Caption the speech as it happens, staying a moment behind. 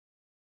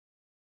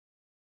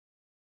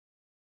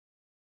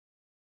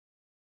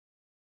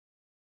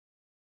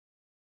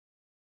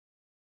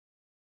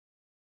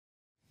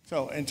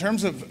So in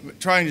terms of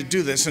trying to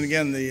do this, and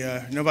again,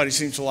 nobody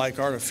seems to like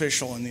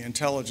artificial in the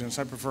intelligence.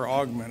 I prefer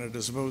augmented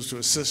as opposed to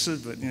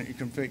assisted, but you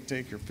can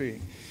take your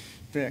pick.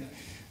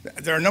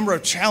 There are a number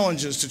of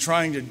challenges to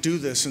trying to do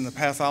this in the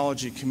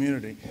pathology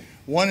community.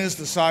 One is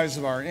the size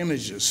of our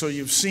images. So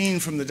you've seen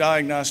from the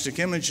diagnostic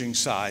imaging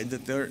side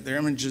that their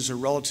images are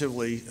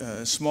relatively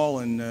small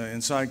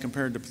in size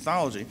compared to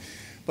pathology.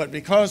 But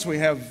because we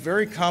have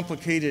very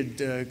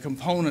complicated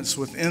components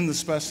within the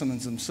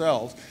specimens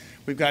themselves,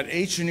 we've got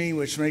H&E,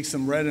 which makes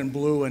them red and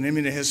blue, and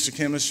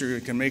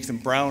immunohistochemistry can make them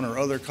brown or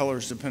other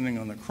colors depending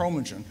on the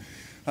chromogen.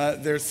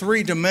 They're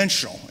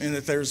three-dimensional in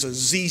that there's a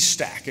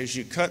Z-stack. As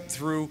you cut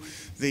through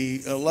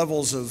the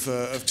levels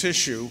of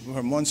tissue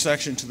from one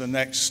section to the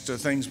next,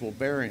 things will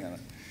bury in it.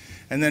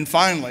 And then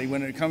finally,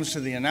 when it comes to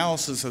the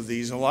analysis of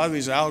these, a lot of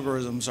these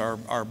algorithms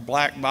are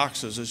black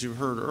boxes, as you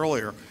heard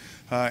earlier,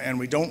 and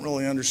we don't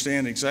really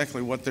understand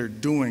exactly what they're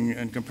doing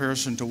in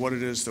comparison to what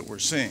it is that we're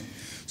seeing.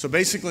 So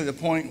basically the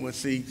point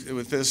with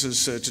this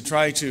is to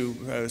try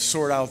to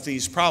sort out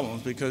these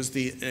problems, because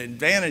the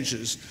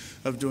advantages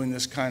of doing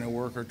this kind of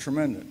work are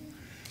tremendous.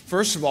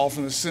 First of all,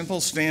 from the simple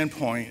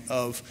standpoint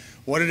of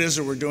what it is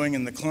that we're doing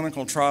in the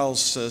clinical trials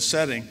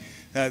setting,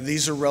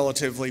 these are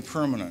relatively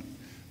permanent.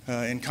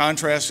 In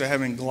contrast to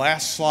having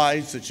glass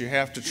slides that you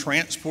have to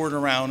transport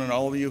around, and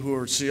all of you who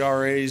are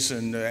CRAs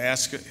and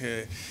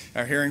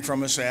are hearing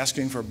from us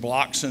asking for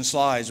blocks and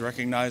slides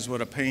recognize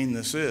what a pain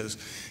this is.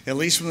 At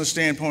least from the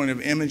standpoint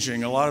of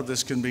imaging, a lot of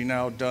this can be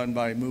now done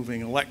by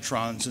moving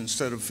electrons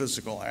instead of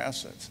physical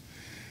assets.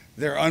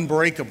 They're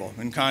unbreakable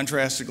in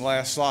contrast to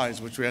glass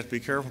slides, which we have to be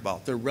careful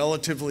about. They're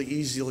relatively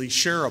easily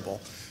shareable,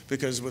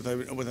 because with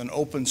an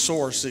open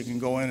source, you can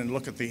go in and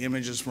look at the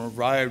images from a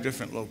variety of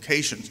different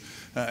locations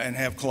and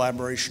have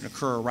collaboration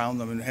occur around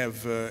them and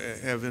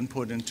have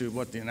input into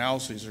what the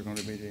analyses are going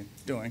to be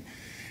doing.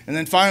 And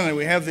then finally,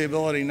 we have the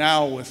ability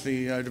now with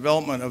the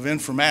development of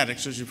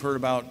informatics, as you've heard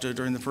about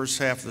during the first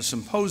half of the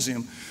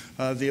symposium,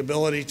 the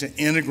ability to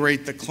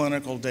integrate the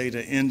clinical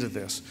data into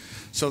this.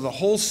 So the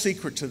whole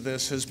secret to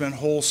this has been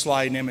whole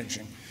slide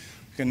imaging.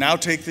 You can now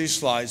take these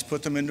slides,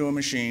 put them into a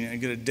machine,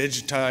 and get a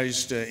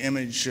digitized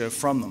image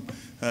from them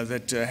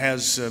that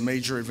has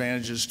major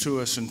advantages to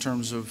us in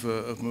terms of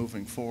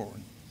moving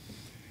forward.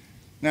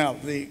 Now,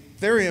 the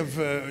theory of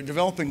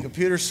developing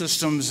computer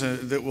systems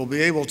that will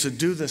be able to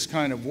do this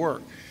kind of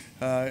work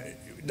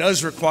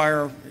does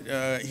require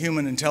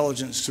human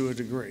intelligence to a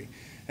degree.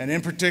 And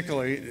in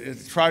particular,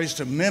 it tries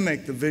to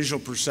mimic the visual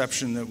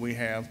perception that we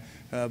have,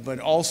 but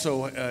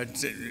also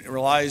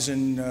relies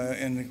on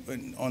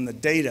the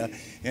data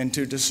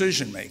into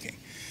decision making.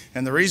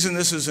 And the reason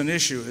this is an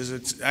issue is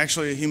it's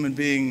actually a human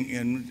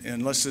being,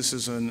 unless this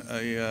is an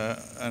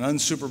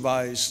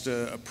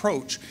unsupervised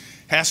approach,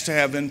 has to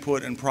have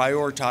input and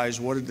prioritize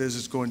what it is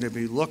that's going to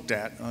be looked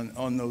at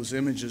on those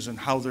images and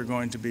how they're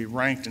going to be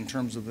ranked in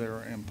terms of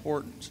their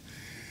importance.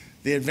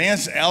 The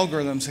advanced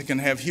algorithms that can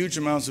have huge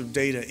amounts of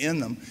data in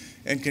them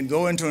and can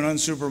go into an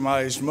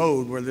unsupervised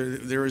mode where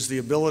there is the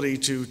ability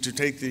to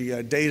take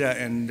the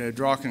data and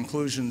draw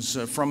conclusions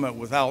from it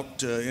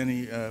without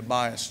any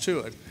bias to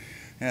it.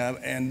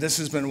 And this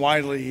has been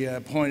widely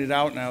pointed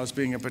out now as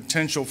being a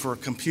potential for a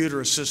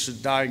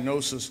computer-assisted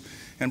diagnosis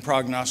and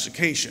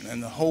prognostication.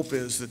 And the hope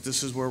is that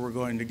this is where we're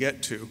going to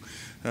get to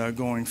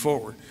going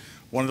forward.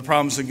 One of the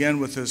problems, again,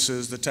 with this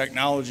is the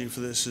technology for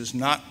this is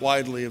not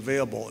widely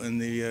available in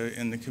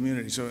the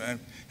community. So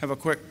have a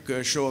quick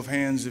show of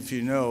hands if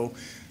you know.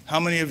 How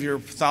many of your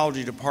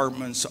pathology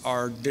departments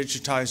are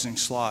digitizing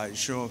slides?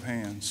 Show of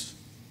hands.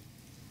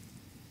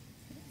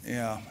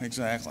 Yeah,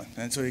 exactly.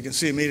 And so you can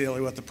see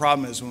immediately what the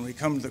problem is when we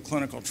come to the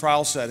clinical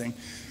trial setting.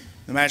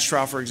 The match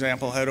trial, for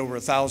example, had over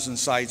 1,000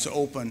 sites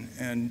open,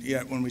 and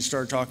yet when we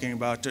start talking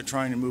about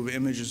trying to move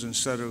images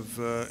instead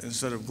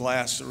of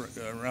glass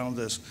around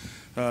this,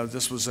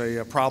 this was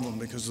a problem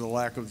because of the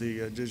lack of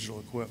the digital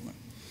equipment.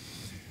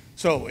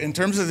 So in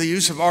terms of the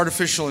use of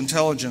artificial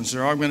intelligence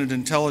or augmented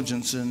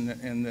intelligence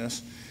in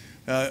this,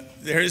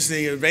 there is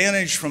the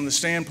advantage from the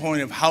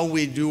standpoint of how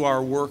we do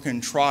our work in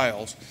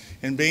trials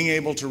and being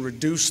able to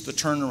reduce the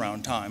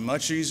turnaround time.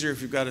 Much easier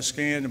if you've got a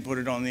scan and put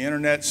it on the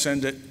internet,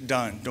 send it,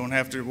 done. Don't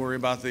have to worry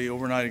about the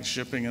overnight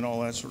shipping and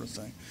all that sort of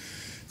thing.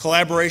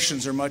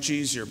 Collaborations are much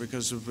easier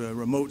because of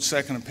remote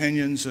second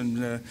opinions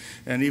and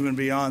even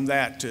beyond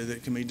that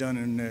that can be done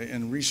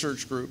in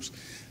research groups.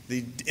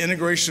 The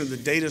integration of the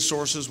data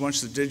sources, once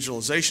the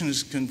digitalization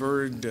is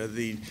converted,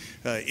 the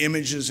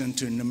images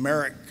into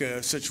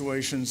numeric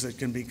situations that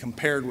can be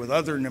compared with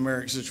other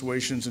numeric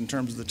situations in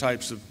terms of the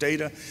types of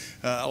data,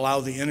 allow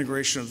the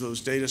integration of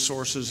those data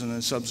sources and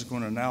then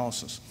subsequent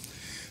analysis.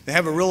 They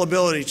have a real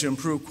ability to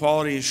improve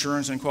quality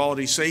assurance and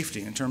quality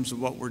safety in terms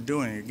of what we're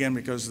doing, again,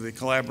 because of the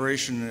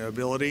collaboration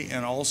ability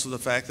and also the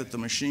fact that the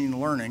machine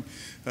learning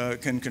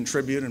can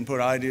contribute and put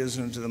ideas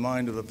into the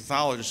mind of the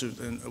pathologist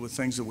with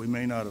things that we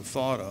may not have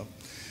thought of.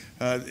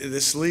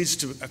 This leads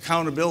to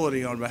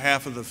accountability on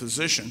behalf of the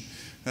physician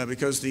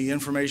because the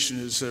information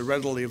is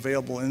readily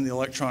available in the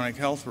electronic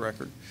health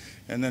record.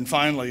 And then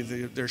finally,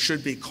 there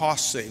should be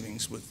cost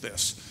savings with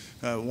this.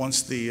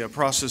 once the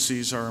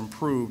processes are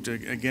improved,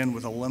 again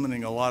with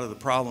eliminating a lot of the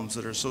problems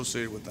that are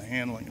associated with the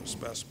handling of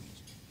specimens.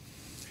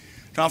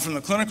 Now, from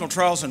the clinical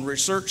trials and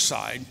research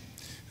side,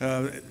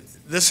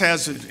 this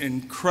has an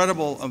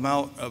incredible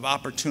amount of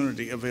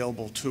opportunity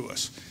available to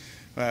us.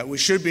 We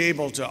should be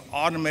able to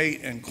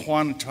automate and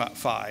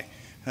quantify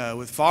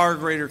with far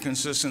greater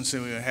consistency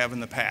than we have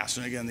in the past.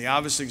 And again, the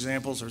obvious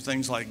examples are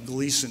things like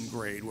Gleason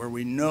grade, where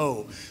we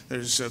know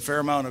there's a fair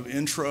amount of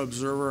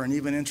intra-observer and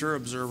even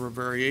inter-observer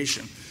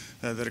variation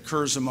that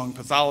occurs among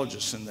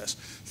pathologists in this.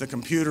 The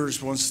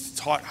computers, once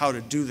taught how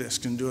to do this,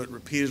 can do it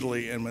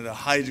repeatedly and with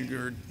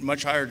a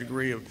much higher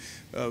degree of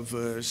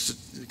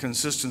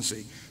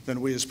consistency than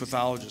we as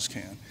pathologists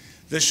can.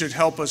 This should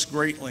help us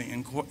greatly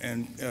in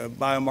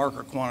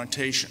biomarker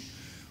quantitation.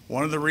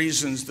 One of the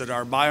reasons that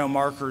our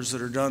biomarkers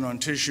that are done on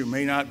tissue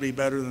may not be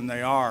better than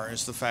they are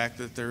is the fact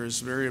that there is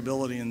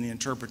variability in the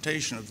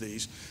interpretation of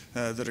these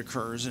that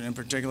occurs, and in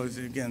particular,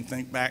 again,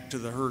 think back to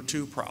the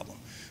HER2 problem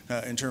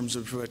in terms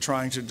of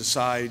trying to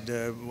decide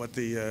what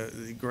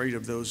the grade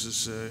of those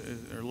is,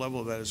 or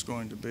level of that is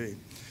going to be.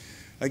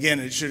 Again,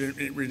 it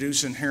should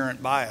reduce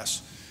inherent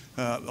bias.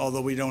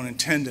 Although we don't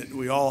intend it,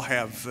 we all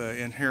have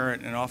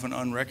inherent and often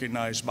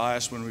unrecognized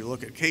bias when we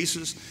look at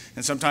cases,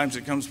 and sometimes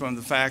it comes from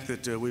the fact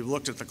that we've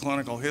looked at the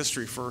clinical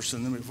history first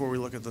and then before we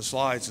look at the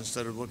slides,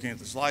 instead of looking at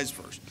the slides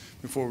first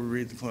before we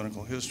read the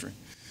clinical history.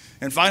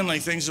 And finally,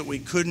 things that we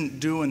couldn't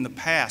do in the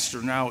past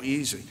are now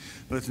easy.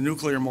 With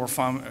nuclear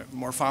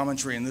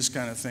morphometry and this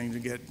kind of thing, to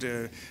get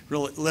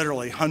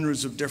literally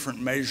hundreds of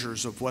different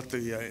measures of what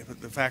the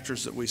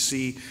factors that we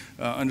see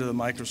under the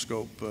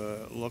microscope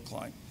look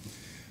like.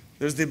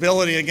 There's the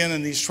ability, again,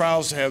 in these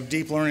trials to have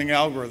deep learning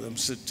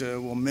algorithms that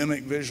will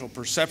mimic visual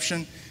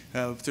perception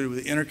through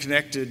the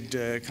interconnected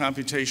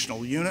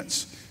computational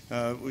units.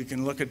 We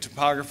can look at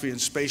topography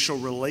and spatial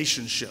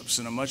relationships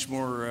in a much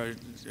more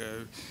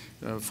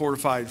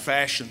fortified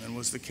fashion than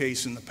was the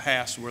case in the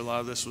past, where a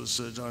lot of this was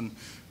done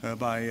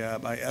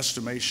by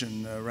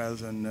estimation rather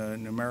than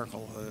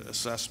numerical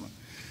assessment.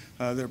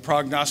 There are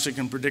prognostic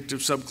and predictive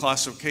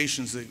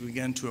subclassifications that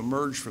begin to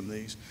emerge from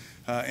these.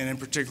 And in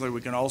particular, we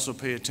can also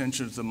pay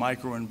attention to the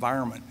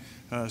microenvironment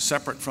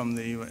separate from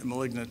the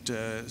malignant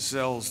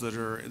cells that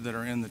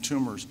are in the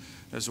tumors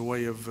as a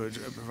way of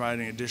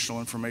providing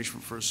additional information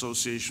for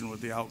association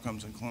with the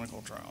outcomes in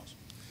clinical trials.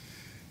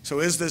 So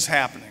is this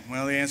happening?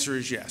 Well, the answer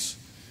is yes.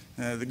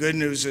 The good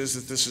news is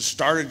that this has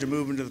started to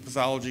move into the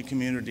pathology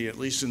community, at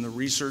least in the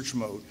research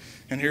mode.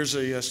 And here's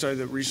a study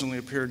that recently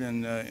appeared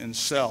in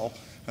Cell,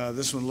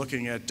 this one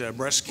looking at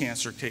breast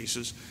cancer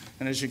cases.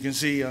 And as you can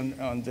see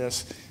on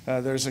this,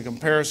 there's a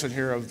comparison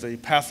here of the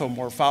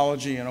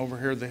pathomorphology and over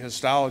here the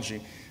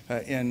histology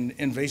in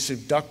invasive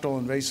ductal,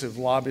 invasive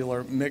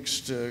lobular,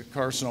 mixed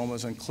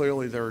carcinomas, and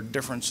clearly there are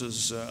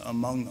differences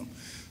among them.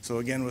 So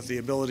again, with the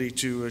ability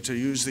to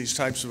use these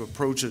types of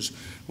approaches,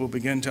 we'll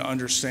begin to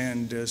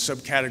understand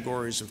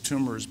subcategories of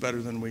tumors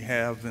better than we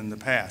have in the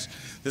past.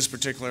 This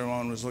particular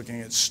one was looking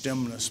at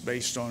stemness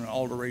based on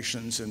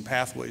alterations in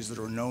pathways that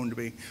are known to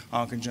be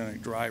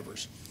oncogenic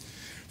drivers.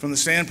 From the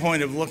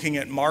standpoint of looking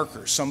at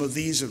markers, some of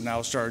these have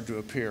now started to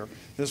appear.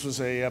 This was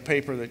a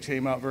paper that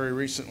came out very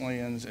recently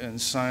in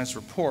Science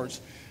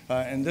Reports,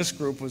 and this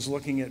group was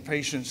looking at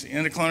patients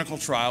in a clinical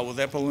trial with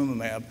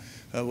ipilimumab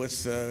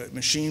with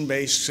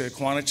machine-based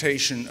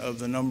quantitation of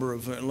the number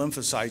of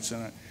lymphocytes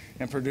in it,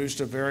 and produced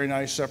a very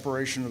nice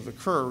separation of the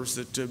curves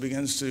that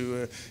begins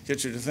to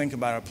get you to think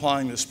about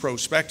applying this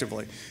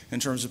prospectively in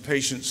terms of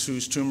patients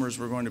whose tumors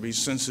were going to be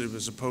sensitive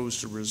as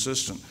opposed to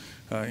resistant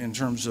in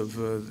terms of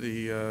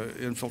the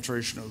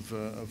infiltration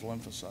of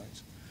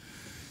lymphocytes.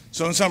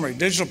 So in summary,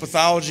 digital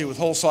pathology with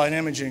whole slide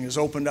imaging has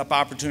opened up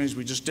opportunities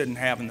we just didn't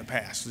have in the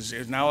past.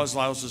 It now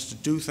allows us to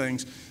do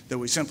things that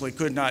we simply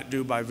could not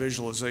do by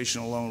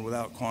visualization alone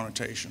without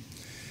quantitation.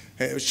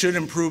 It should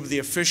improve the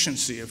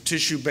efficiency of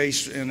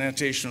tissue-based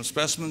annotation of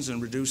specimens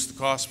and reduce the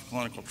cost of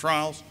clinical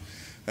trials.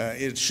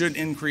 It should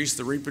increase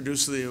the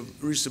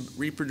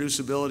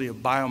reproducibility of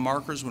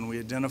biomarkers when we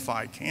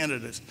identify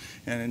candidates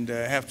and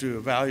have to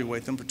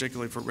evaluate them,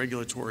 particularly for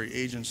regulatory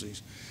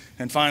agencies.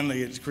 And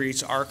finally, it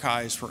creates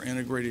archives for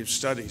integrative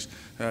studies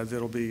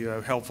that'll be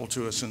helpful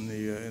to us in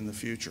the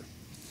future.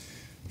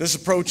 This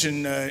approach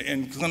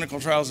in clinical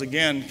trials,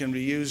 again, can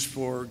be used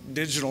for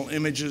digital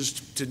images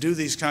to do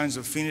these kinds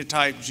of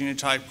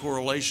phenotype-genotype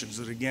correlations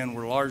that, again,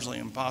 were largely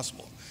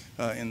impossible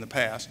in the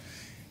past.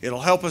 It'll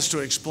help us to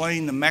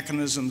explain the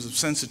mechanisms of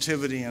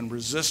sensitivity and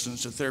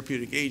resistance to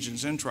therapeutic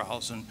agents in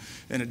trials. And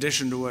in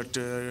addition to what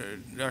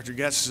Dr.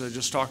 Getz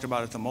just talked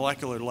about at the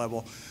molecular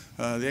level,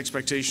 the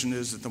expectation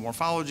is that the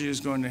morphology is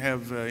going to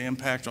have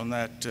impact on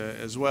that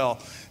as well.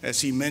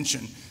 As he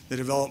mentioned, the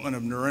development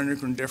of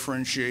neuroendocrine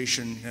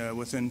differentiation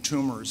within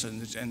tumors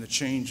and the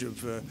change of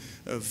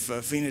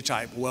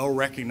phenotype, well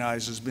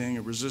recognized as being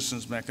a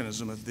resistance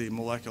mechanism at the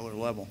molecular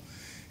level.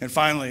 And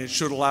finally, it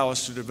should allow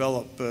us to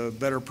develop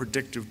better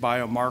predictive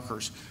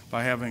biomarkers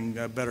by having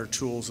better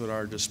tools at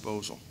our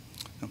disposal.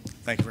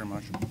 Thank you very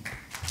much.